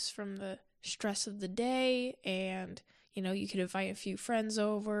 you ease from the stress of the day, and, you could invite a few friends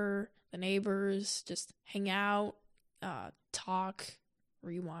over, the neighbors, just hang out, talk,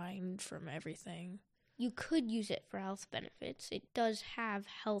 rewind from everything. You could use it for health benefits. It does have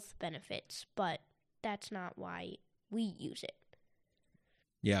health benefits, but that's not why we use it.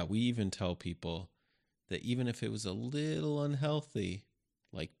 Yeah, we even tell people that even if it was a little unhealthy,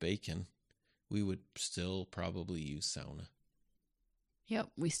 like bacon, we would still probably use sauna. Yep,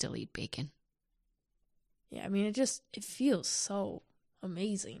 we still eat bacon. Yeah, I mean, it feels so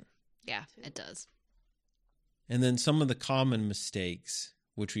amazing. Yeah, it does. And then some of the common mistakes,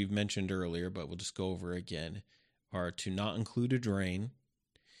 which we've mentioned earlier, but we'll just go over again, are to not include a drain.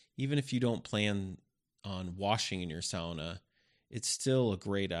 Even if you don't plan on washing in your sauna, it's still a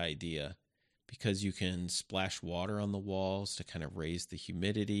great idea because you can splash water on the walls to kind of raise the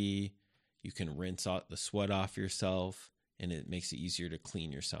humidity. You can rinse out the sweat off yourself, and it makes it easier to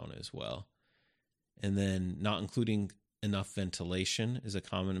clean your sauna as well. And then not including enough ventilation is a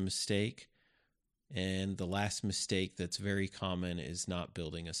common mistake. And the last mistake that's very common is not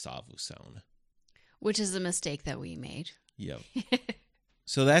building a Savu sauna. Which is a mistake that we made. Yep.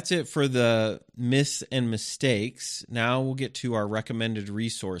 So that's it for the myths and mistakes. Now we'll get to our recommended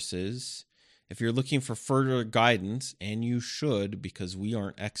resources. If you're looking for further guidance, and you should because we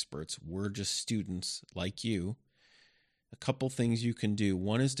aren't experts, we're just students like you, a couple things you can do.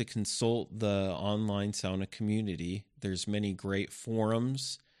 One is to consult the online sauna community. There's many great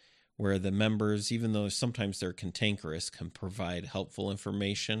forums where the members, even though sometimes they're cantankerous, can provide helpful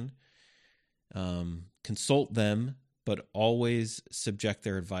information. Consult them, but always subject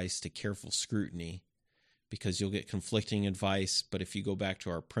their advice to careful scrutiny because you'll get conflicting advice. But if you go back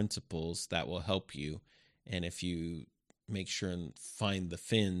to our principles, that will help you. And if you make sure and find the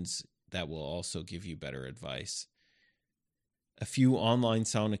fins, that will also give you better advice. A few online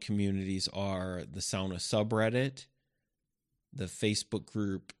sauna communities are the Sauna subreddit, the Facebook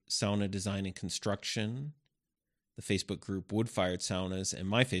group Sauna Design and Construction, the Facebook group Wood Fired Saunas, and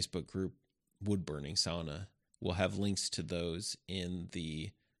my Facebook group Wood Burning Sauna. We'll have links to those in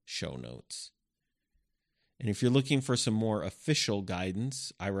the show notes. And if you're looking for some more official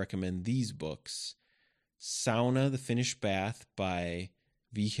guidance, I recommend these books: Sauna, The Finished Bath by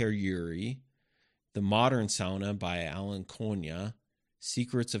Vihar Yuri, The Modern Sauna by Alan Konya,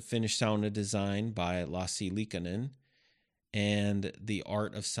 Secrets of Finnish Sauna Design by Lassi Liikanen, and The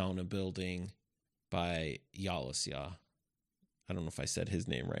Art of Sauna Building by Jalasja. I don't know if I said his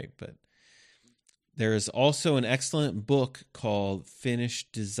name right, but there is also an excellent book called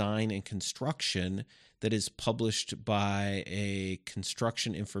Finnish Design and Construction that is published by a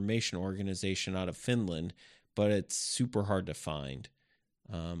construction information organization out of Finland, but it's super hard to find.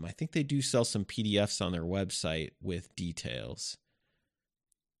 I think they do sell some PDFs on their website with details.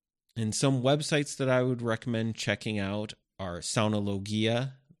 And some websites that I would recommend checking out are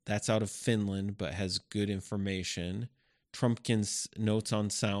Saunalogia, that's out of Finland but has good information, Trumpkin's Notes on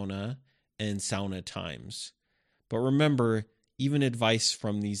Sauna, and Sauna Times. But remember, even advice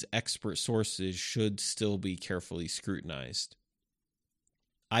from these expert sources should still be carefully scrutinized.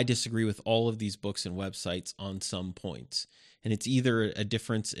 I disagree with all of these books and websites on some points, and it's either a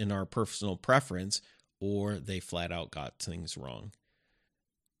difference in our personal preference or they flat out got things wrong.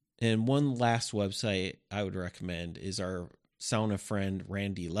 And one last website I would recommend is our sauna friend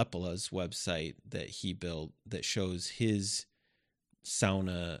Randy Lepola's website that he built that shows his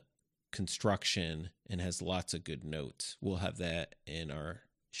sauna construction and has lots of good notes. We'll have that in our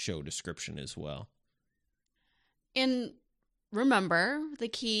show description as well. And remember, the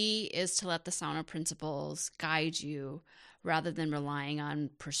key is to let the sauna principles guide you rather than relying on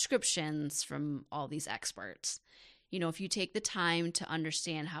prescriptions from all these experts. If you take the time to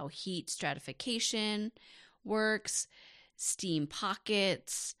understand how heat stratification works, steam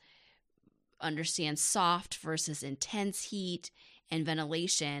pockets, understand soft versus intense heat, and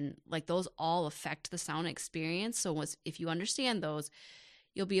ventilation, like those all affect the sauna experience. So if you understand those,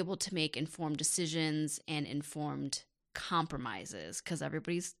 you'll be able to make informed decisions and informed compromises, because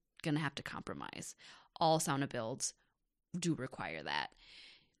everybody's going to have to compromise. All sauna builds do require that.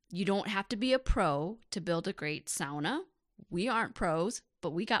 You don't have to be a pro to build a great sauna. We aren't pros,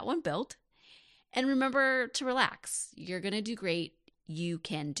 but we got one built. And remember to relax. You're going to do great. You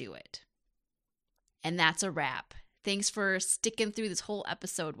can do it. And that's a wrap. Thanks for sticking through this whole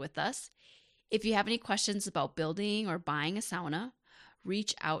episode with us. If you have any questions about building or buying a sauna,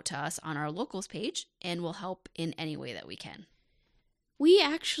 reach out to us on our locals page and we'll help in any way that we can. We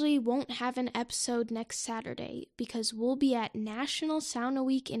actually won't have an episode next Saturday because we'll be at National Sauna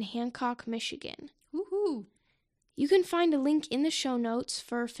Week in Hancock, Michigan. Woohoo! You can find a link in the show notes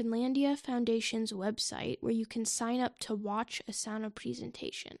for Finlandia Foundation's website where you can sign up to watch a sauna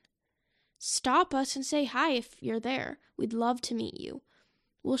presentation. Stop us and say hi if you're there. We'd love to meet you.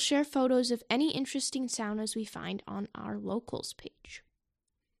 We'll share photos of any interesting saunas we find on our locals page.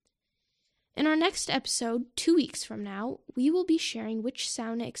 In our next episode, 2 weeks from now, we will be sharing which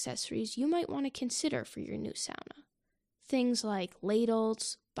sauna accessories you might want to consider for your new sauna. Things like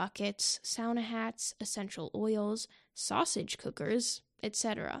ladles, buckets, sauna hats, essential oils, sausage cookers,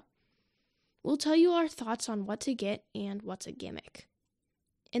 etc. We'll tell you our thoughts on what to get and what's a gimmick.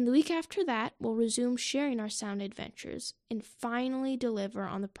 And the week after that, we'll resume sharing our sauna adventures and finally deliver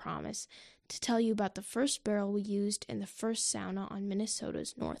on the promise to tell you about the first barrel we used in the first sauna on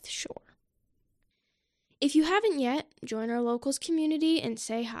Minnesota's North Shore. If you haven't yet, join our locals community and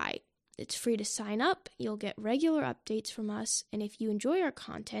say hi. It's free to sign up, you'll get regular updates from us, and if you enjoy our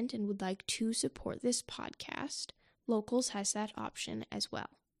content and would like to support this podcast, Locals has that option as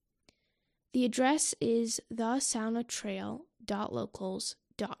well. The address is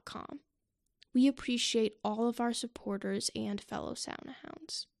thesaunatrail.locals.com. We appreciate all of our supporters and fellow sauna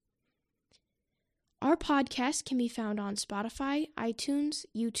hounds. Our podcast can be found on Spotify, iTunes,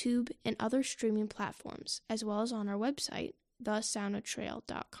 YouTube, and other streaming platforms, as well as on our website,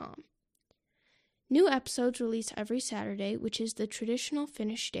 thesaunatrail.com. New episodes release every Saturday, which is the traditional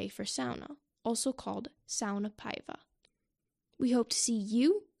Finnish day for sauna, also called Saunapäivä. We hope to see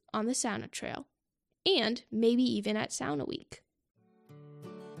you on the Sauna Trail, and maybe even at Sauna Week.